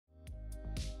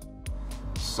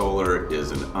Solar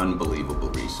is an unbelievable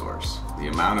resource. The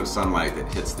amount of sunlight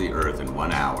that hits the earth in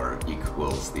 1 hour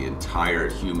equals the entire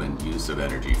human use of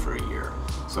energy for a year.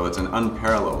 So it's an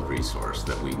unparalleled resource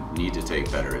that we need to take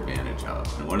better advantage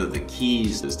of. And one of the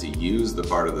keys is to use the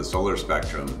part of the solar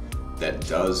spectrum that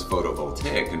does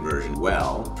photovoltaic conversion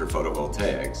well for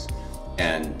photovoltaics,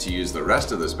 and to use the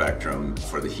rest of the spectrum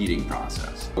for the heating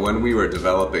process. When we were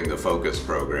developing the Focus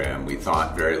program, we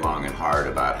thought very long and hard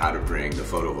about how to bring the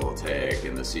photovoltaic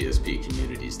and the CSP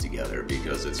communities together,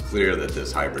 because it's clear that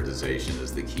this hybridization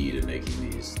is the key to making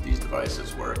these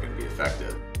devices work and be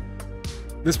effective.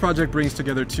 This project brings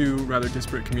together two rather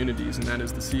disparate communities, and that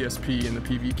is the CSP and the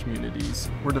PV communities.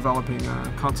 We're developing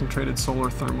a concentrated solar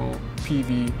thermal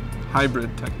PV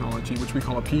hybrid technology, which we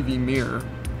call a PV mirror.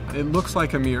 It looks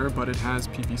like a mirror, but it has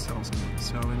PV cells in it.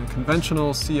 So in a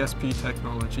conventional CSP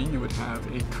technology, you would have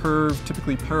a curved,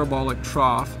 typically parabolic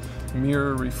trough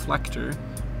mirror reflector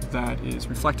that is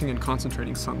reflecting and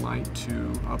concentrating sunlight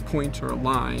to a point or a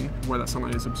line where that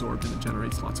sunlight is absorbed and it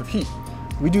generates lots of heat.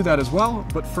 We do that as well,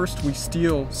 but first we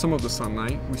steal some of the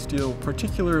sunlight. We steal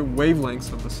particular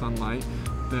wavelengths of the sunlight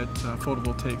that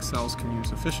photovoltaic cells can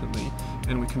use efficiently,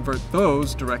 and we convert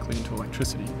those directly into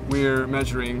electricity. We're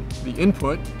measuring the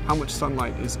input, how much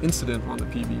sunlight is incident on the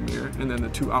PV mirror, and then the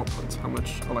two outputs, how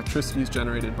much electricity is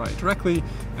generated by it directly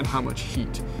and how much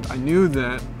heat. I knew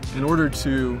that in order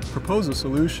to propose a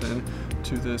solution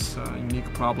to this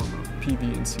unique problem of PV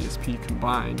and CSP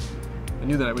combined, I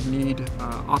knew that I would need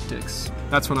optics.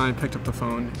 That's when I picked up the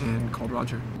phone and called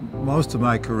Roger. Most of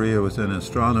my career was in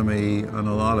astronomy, and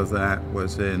a lot of that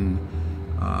was in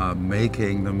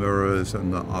making the mirrors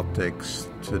and the optics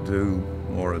to do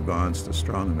more advanced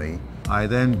astronomy. I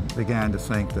then began to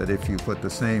think that if you put the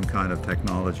same kind of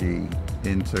technology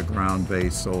into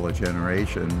ground-based solar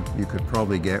generation, you could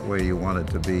probably get where you wanted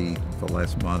to be for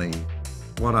less money.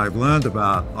 What I've learned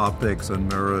about optics and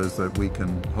mirrors that we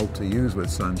can hope to use with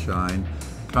sunshine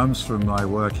comes from my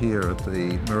work here at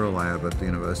the Mirror Lab at the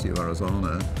University of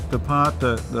Arizona. The part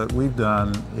that we've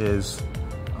done is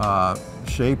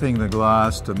shaping the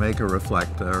glass to make a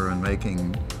reflector and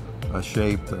making a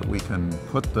shape that we can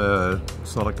put the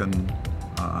silicon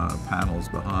panels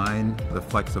behind, the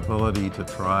flexibility to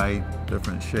try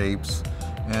different shapes,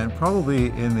 and probably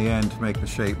in the end to make the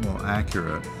shape more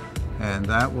accurate. And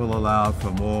that will allow for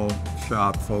more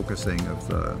sharp focusing of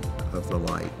the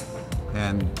light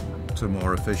and to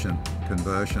more efficient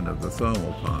conversion of the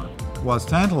thermal part. What's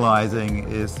tantalizing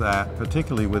is that,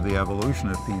 particularly with the evolution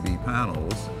of PV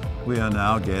panels, we are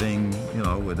now getting,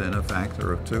 within a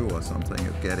factor of 2 or something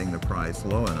of getting the price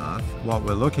low enough. What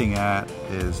we're looking at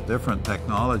is different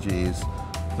technologies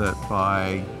that,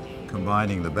 by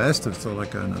combining the best of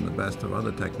silicon and the best of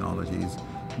other technologies,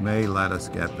 may let us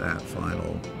get that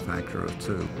final factor of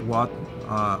 2. What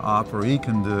ARPA-E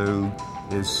can do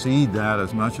is seed that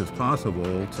as much as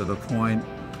possible to the point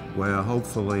where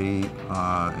hopefully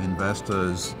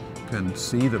investors can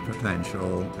see the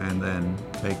potential and then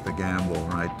take the gamble,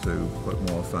 right, to put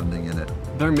more funding in it.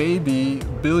 There may be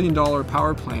billion-dollar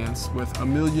power plants with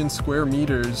 1 million square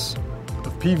meters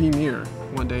of PV mirror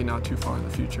one day not too far in the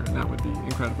future, and that would be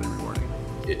incredibly rewarding.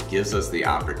 It gives us the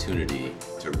opportunity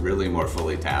to really more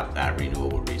fully tap that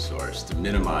renewable resource, to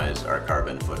minimize our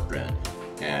carbon footprint,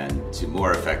 and to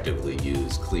more effectively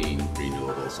use clean,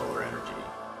 renewable solar energy.